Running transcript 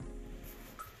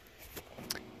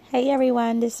Hey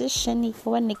everyone, this is Shanika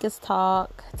with Nika's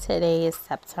Talk. Today is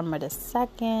September the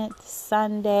 2nd,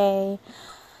 Sunday.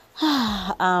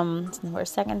 We're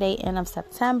second day in of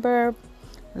September,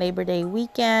 Labor Day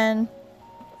weekend.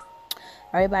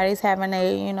 Everybody's having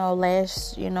a,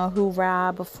 last,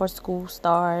 hoorah before school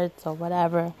starts or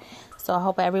whatever. So I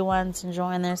hope everyone's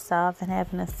enjoying themselves and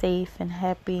having a safe and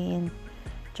happy and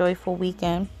joyful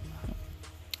weekend.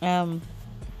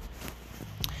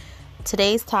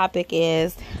 Today's topic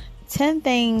is 10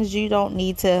 things you don't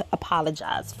need to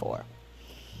apologize for,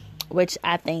 which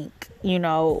I think,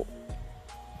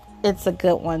 it's a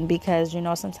good one because,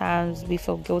 sometimes we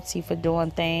feel guilty for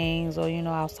doing things or,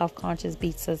 our self-conscious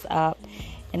beats us up.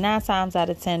 And 9 times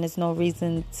out of 10, there's no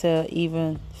reason to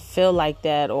even feel like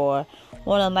that, or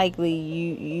more than likely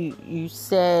you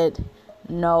said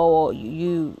no, or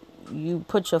you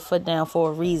put your foot down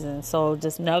for a reason. So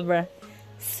just never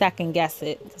second guess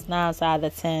it. It's 9 out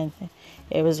of 10.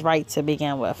 It was right to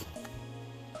begin with.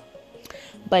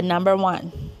 But number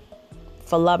 1,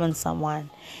 for loving someone,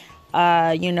 it's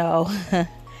a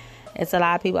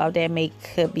lot of people out there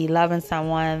could be loving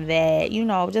someone that,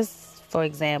 just for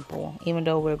example, even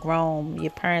though we're grown,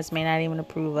 your parents may not even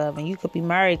approve of, and you could be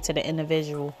married to the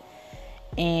individual,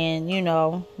 and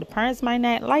the parents might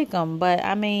not like them, but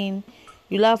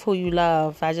you love who you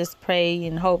love. I just pray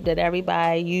and hope that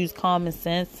everybody use common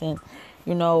sense and,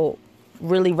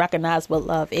 really recognize what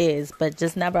love is, but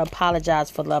just never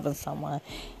apologize for loving someone.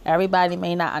 Everybody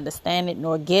may not understand it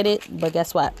nor get it, but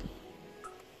guess what?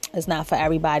 It's not for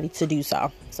everybody to do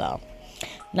so. So,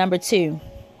 number 2,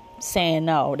 saying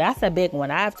no. That's a big one.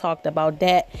 I've talked about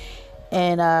that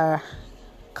in a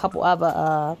couple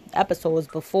other episodes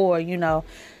before.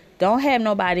 Don't have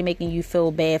nobody making you feel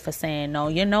bad for saying no.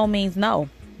 Your no means no.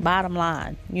 Bottom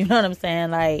line. You know what I'm saying?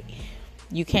 Like,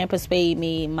 you can't persuade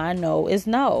me. My no is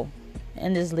no.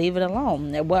 And just leave it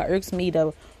alone. And what irks me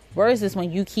the worst is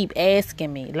when you keep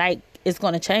asking me, like it's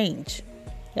going to change.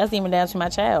 That's even down to my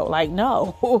child. Like,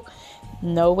 no.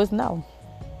 No is no.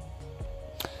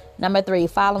 Number 3,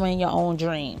 following your own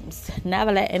dreams.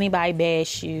 Never let anybody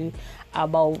bash you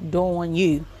about doing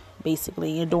you,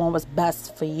 basically, and doing what's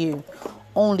best for you.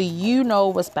 Only you know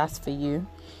what's best for you.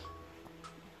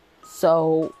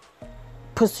 So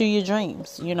pursue your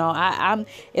dreams.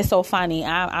 It's so funny.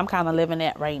 I'm kind of living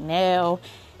that right now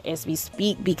as we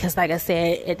speak, because like I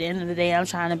said, at the end of the day, I'm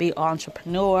trying to be an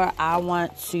entrepreneur. I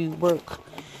want to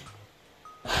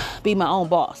be my own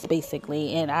boss,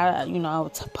 basically. And I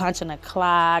punching a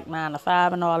clock, 9 to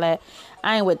 5 and all that.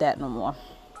 I ain't with that no more.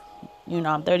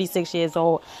 I'm 36 years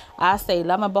old. I say,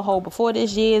 love and behold, before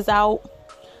this year is out,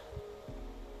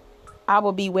 I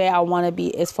will be where I want to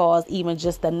be as far as even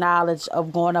just the knowledge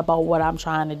of going about what I'm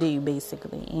trying to do,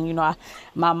 basically. And,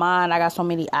 my mind, I got so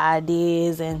many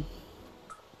ideas and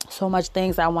so much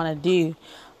things I want to do.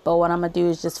 But what I'm going to do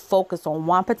is just focus on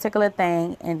one particular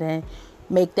thing and then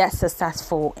make that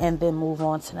successful and then move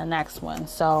on to the next one.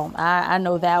 So I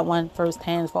know that one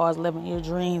firsthand as far as living your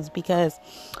dreams, because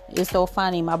it's so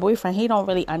funny. My boyfriend, he don't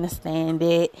really understand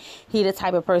it. He the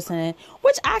type of person,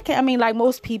 which like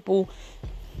most people,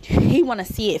 he want to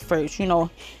see it first.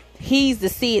 He's the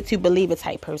see it to believe it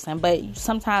type person. But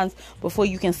sometimes before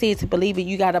you can see it to believe it,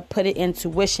 you got to put it into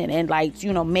tuition and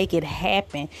make it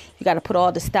happen. You got to put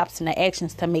all the steps and the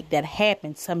actions to make that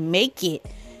happen, to make it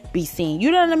be seen.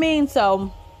 You know what I mean?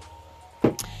 So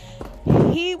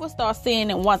he will start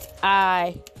seeing it once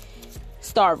I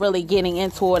start really getting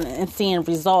into it and seeing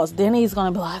results. Then he's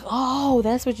going to be like, oh,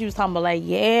 that's what you was talking about. Like,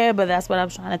 yeah, but that's what I'm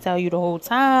trying to tell you the whole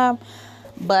time.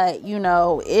 But,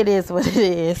 it is what it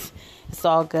is. It's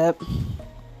all good.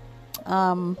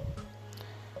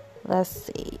 Let's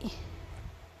see.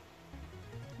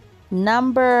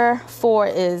 Number 4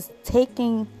 is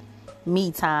taking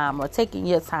me time, or taking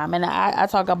your time. And I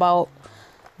talk about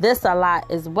this a lot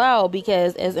as well,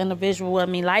 because as an individual,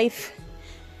 life,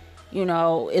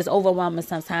 is overwhelming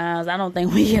sometimes. I don't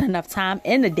think we get enough time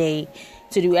in the day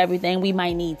to do everything we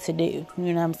might need to do. You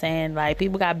know what I'm saying? Like,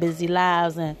 people got busy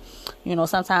lives, and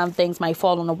sometimes things might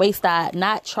fall on the wayside.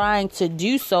 Not trying to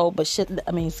do so, but things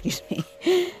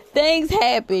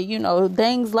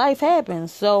happen. Life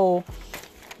happens. So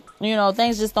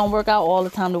things just don't work out all the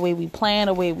time the way we plan,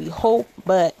 the way we hope.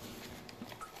 But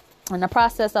in the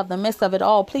process of the midst of it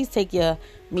all, please take your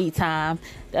me time.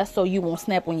 That's so you won't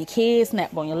snap on your kids,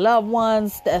 snap on your loved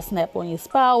ones, snap on your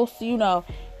spouse. You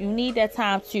need that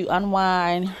time to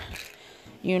unwind,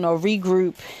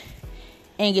 regroup,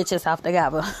 and get yourself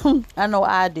together. I know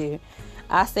I do.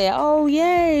 I said, oh,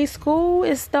 yay, school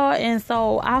is starting.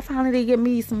 So I finally get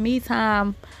me some me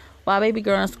time while baby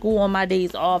girl in school on my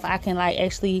days off. I can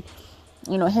actually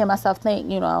hear myself think,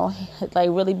 like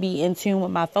really be in tune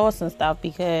with my thoughts and stuff,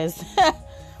 because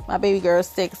my baby girl's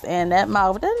 6 and that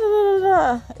mouth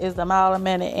is a mile a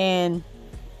minute, and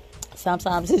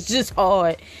sometimes it's just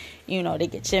hard, to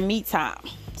get your me time.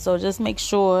 So just make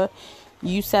sure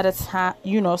you set a time,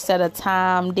 set a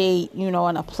time, date,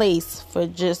 and a place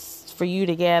for you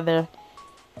to gather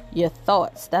your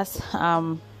thoughts. That's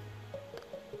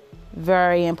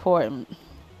very important.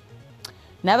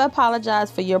 Never apologize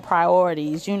for your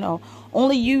priorities.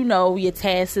 Only your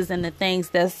tasks and the things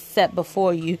that's set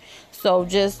before you. So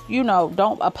just,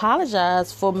 don't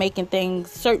apologize for making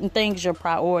certain things your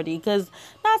priority. Because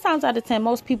 9 times out of 10,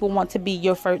 most people want to be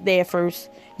your first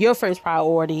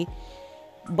priority.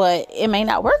 But it may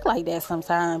not work like that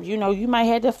sometimes. You might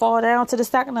have to fall down to the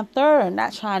second or third.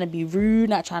 Not trying to be rude,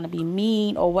 not trying to be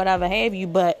mean or whatever have you.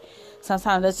 But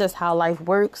sometimes that's just how life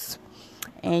works.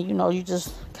 And, you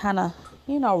just kind of,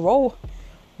 roll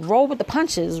with the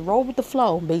punches, roll with the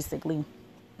flow, basically.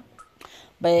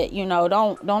 But,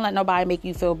 don't let nobody make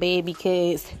you feel bad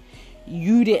because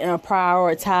you didn't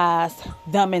prioritize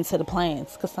them into the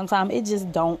plans. Because sometimes it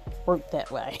just don't work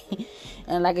that way.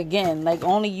 And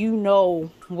only you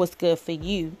know what's good for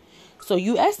you. So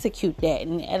you execute that.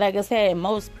 And like I said,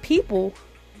 most people,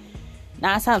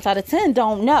 9 times out of 10,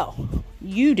 don't know.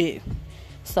 You do.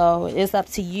 So it's up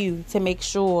to you to make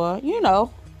sure,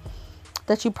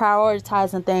 that you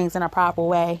prioritizing things in a proper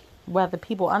way. Whether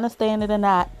people understand it or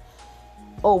not.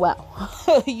 Oh, well.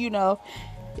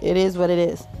 It is what it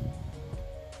is.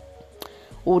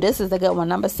 Oh, this is a good one.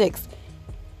 Number 6.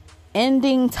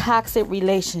 Ending toxic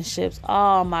relationships.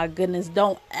 Oh, my goodness.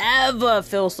 Don't ever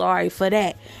feel sorry for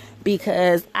that.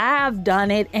 Because I've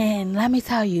done it. And let me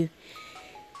tell you.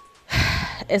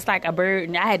 It's like a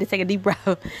burden. I had to take a deep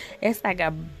breath. It's like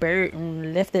a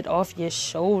burden lifted off your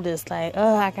shoulders. Like,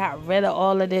 I got rid of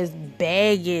all of this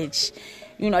baggage.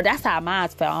 That's how mine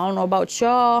felt. I don't know about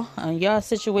y'all and your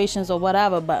situations or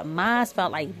whatever, but mine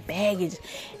felt like baggage.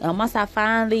 And once I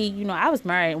finally, I was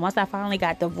married. Once I finally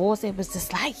got divorced, it was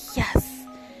just like, yes.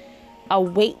 A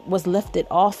weight was lifted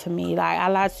off of me. Like, I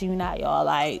lied to you not, y'all.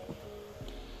 Like,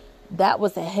 that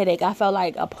was a headache. I felt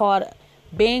like a part of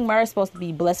being married is supposed to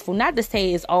be blissful. Not to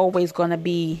say it's always going to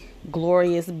be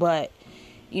glorious, but,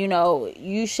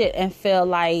 you shouldn't feel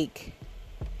like,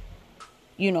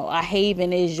 a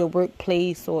haven is your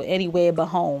workplace or anywhere but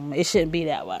home. It shouldn't be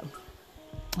that way.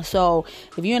 So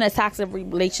if you're in a toxic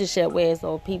relationship where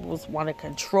people want to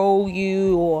control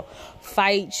you or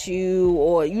fight you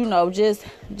or,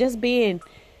 just being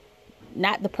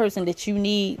not the person that you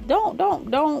need,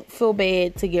 don't feel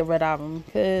bad to get rid of them,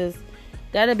 because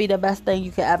that'll be the best thing you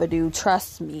could ever do.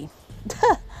 Trust me.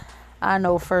 I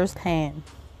know firsthand.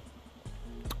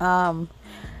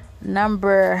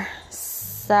 Number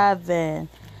 7,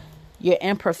 your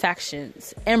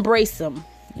imperfections. Embrace them.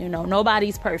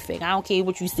 Nobody's perfect. I don't care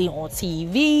what you see on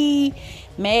TV,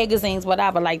 magazines,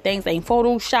 whatever. Like, things ain't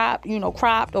photoshopped,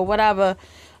 cropped or whatever.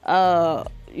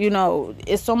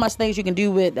 It's so much things you can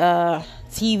do with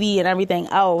TV and everything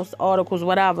else, articles,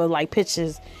 whatever, like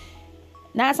pictures.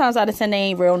 9 times out of 10, they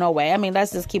ain't real no way. I mean,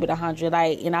 let's just keep it 100.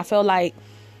 And I feel like,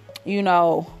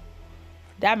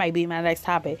 that might be my next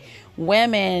topic.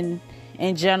 Women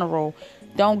in general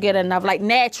don't get enough, like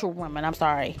natural women,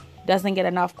 doesn't get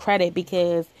enough credit,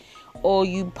 because all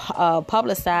you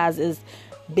publicize is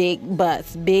big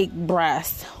butts, big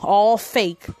breasts, all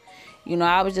fake.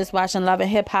 I was just watching Love and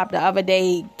Hip Hop the other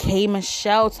day. K.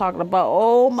 Michelle talking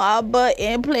about, my butt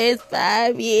implants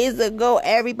 5 years ago.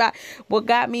 Everybody, what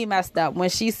got me messed up when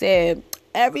she said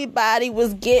everybody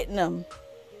was getting them.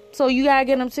 So you gotta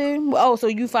get them too? Oh, so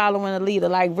you following the leader?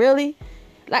 Like, really?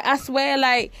 Like, I swear,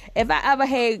 like, if I ever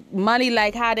had money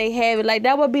like how they have it, like,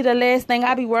 that would be the last thing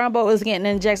I'd be worrying about is getting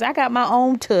injections. I got my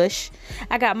own tush.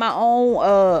 I got my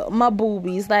own, my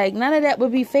boobies. Like, none of that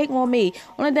would be fake on me.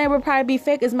 Only thing would probably be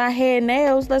fake is my hair and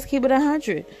nails. Let's keep it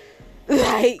 100.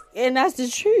 Like, and that's the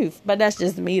truth. But that's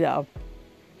just me, though.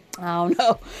 I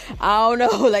don't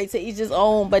know. Like, to each his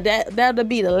own. But that'll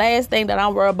be the last thing that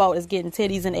I'm worried about is getting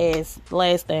titties and ass.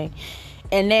 Last thing.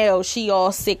 And now she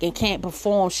all sick and can't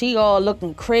perform. She all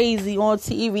looking crazy on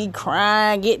TV,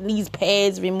 crying, getting these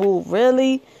pads removed.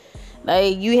 Really?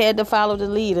 Like, you had to follow the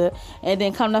leader. And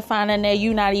then come to find out that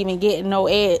you not even getting no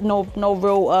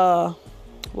real,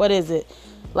 what is it?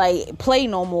 Like, play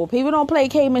no more. People don't play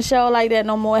K. Michelle like that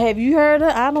no more. Have you heard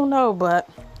her? I don't know, but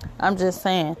I'm just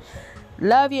saying.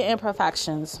 Love your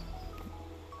imperfections.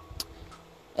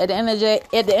 At the end of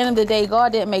the day,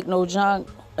 God didn't make no junk.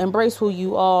 Embrace who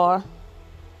you are.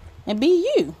 And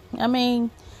be you. I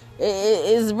mean,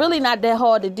 it's really not that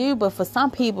hard to do, but for some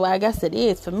people, I guess it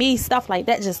is. For me, stuff like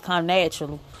that just come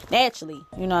naturally. naturally.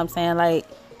 You know what I'm saying? Like,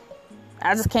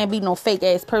 I just can't be no fake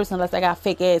ass person unless I got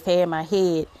fake ass hair in my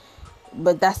head.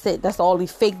 But that's it. That's all the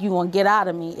fake you gonna get out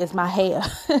of me is my hair.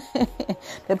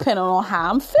 Depending on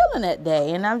how I'm feeling that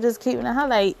day. And I'm just keeping it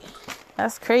like,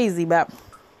 that's crazy. But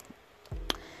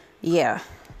yeah,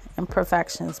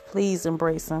 imperfections, please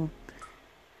embrace them.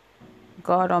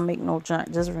 God don't make no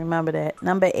junk. Just remember that.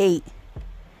 Number 8,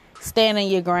 stand on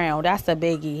your ground. That's a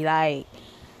biggie. Like,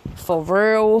 for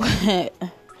real.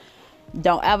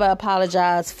 Don't ever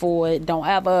apologize for it. Don't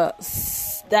ever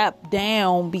step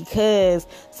down because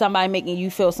somebody making you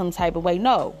feel some type of way.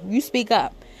 No, you speak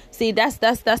up. See, that's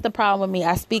the problem with me.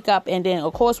 I speak up, and then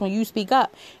of course when you speak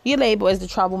up, you're labeled as the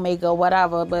troublemaker or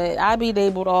whatever. But I be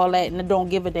labeled all that, and I don't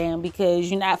give a damn because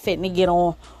you're not fitting to get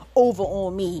over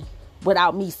on me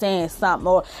without me saying something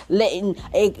or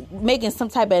making some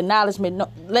type of acknowledgement,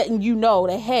 letting you know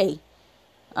that, hey,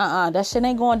 that shit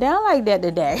ain't going down like that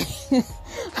today.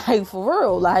 Like, for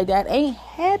real, like, that ain't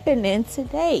happening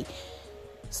today.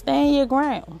 Stand your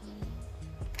ground.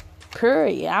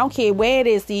 Period. I don't care where it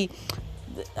is. See,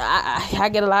 I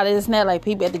get a lot of this now. Like,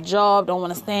 people at the job don't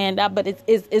want to stand up, but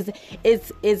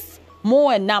it's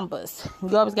more in numbers.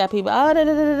 You always got people.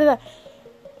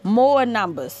 More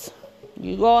numbers.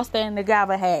 You all stand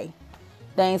together. Hey,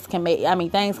 things can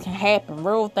happen.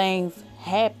 Real things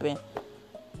happen.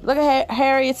 Look at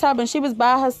Harriet Tubman. She was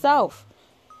by herself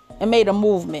and made a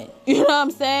movement. You know what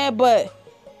I'm saying? But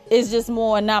it's just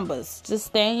more numbers. Just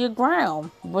stand your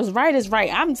ground. What's right is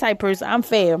right. I'm the type of person. I'm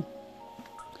fair.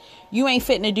 You ain't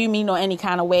fitting to do me no any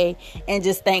kind of way and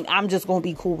just think I'm just going to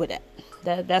be cool with it.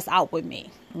 That's out with me.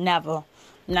 Never.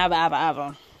 Never, ever,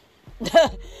 ever.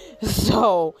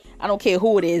 So, I don't care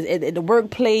who it is. At the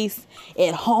workplace,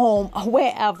 at home,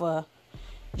 wherever.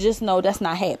 Just know that's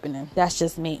not happening. That's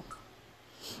just me.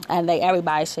 And like,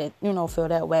 everybody should, feel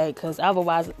that way. Because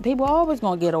otherwise, people are always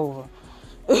going to get over.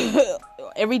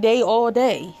 Every day, all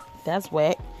day. That's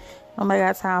whack. Nobody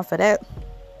got time for that.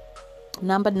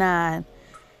 Number 9.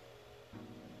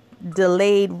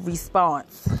 Delayed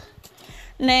response.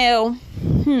 Now,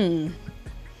 some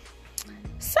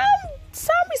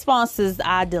responses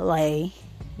I delay,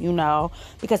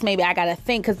 because maybe I gotta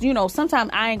think, because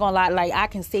sometimes I ain't gonna lie, like, I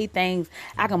can say things,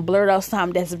 I can blurt out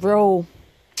something that's real,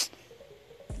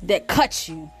 that cuts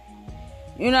you.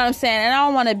 You know what I'm saying? And I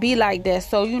don't want to be like that.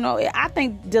 So, I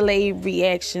think delayed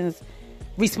responses,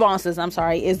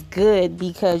 is good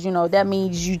because, that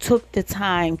means you took the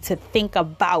time to think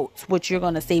about what you're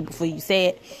going to say before you say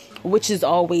it, which is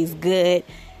always good.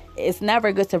 It's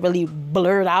never good to really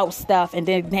blurt out stuff and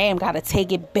then damn got to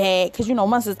take it back. Because,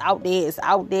 once it's out there, it's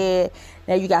out there.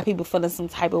 Now you got people feeling some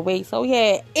type of way. So,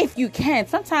 yeah, if you can,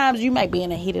 sometimes you might be in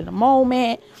the heat of the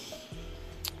moment.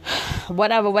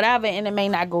 Whatever, and it may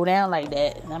not go down like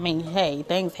that. I mean, hey,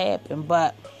 things happen.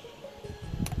 But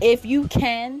if you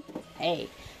can, hey,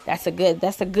 that's a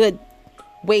good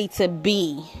way to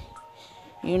be.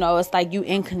 It's like you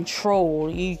in control.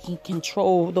 You can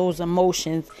control those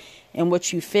emotions and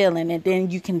what you feeling, and then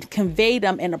you can convey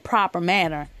them in a proper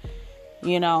manner.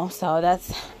 So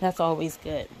that's always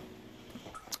good.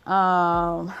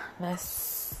 Let's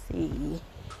see.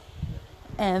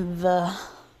 And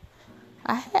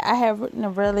I have written a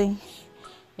really,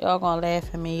 y'all gonna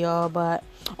laugh at me, y'all, but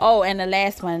and the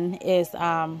last one is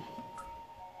because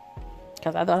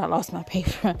I thought I lost my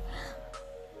paper.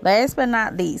 Last but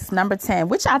not least, number 10,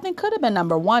 which I think could have been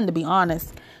number 1, to be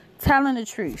honest. Telling the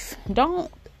truth.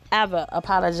 Don't ever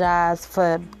apologize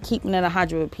for keeping it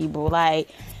 100 with people. Like,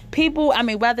 people,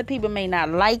 whether people may not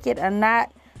like it or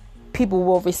not, people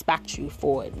will respect you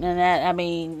for it. And that,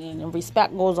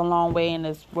 respect goes a long way in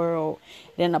this world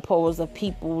than opposed to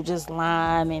people just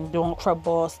lying and doing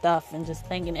crudball stuff and just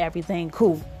thinking everything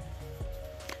cool.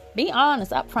 Be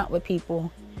honest up front with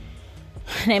people.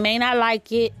 They may not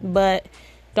like it, but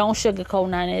don't sugarcoat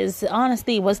none. It's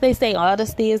honesty. What they say,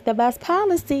 honesty is the best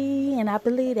policy, and I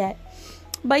believe that.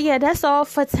 But yeah, that's all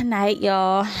for tonight,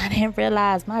 y'all. I didn't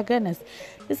realize, my goodness,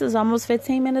 this is almost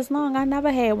 15 minutes long. I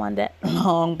never had one that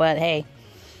long, but hey.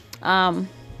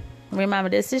 Remember,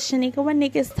 this is Shanika when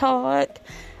niggas talk.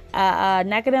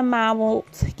 Negative mind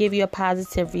won't give you a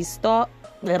positive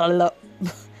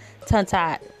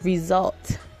tongue-tied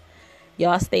result.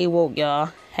 Y'all stay woke, y'all.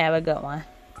 Have a good one.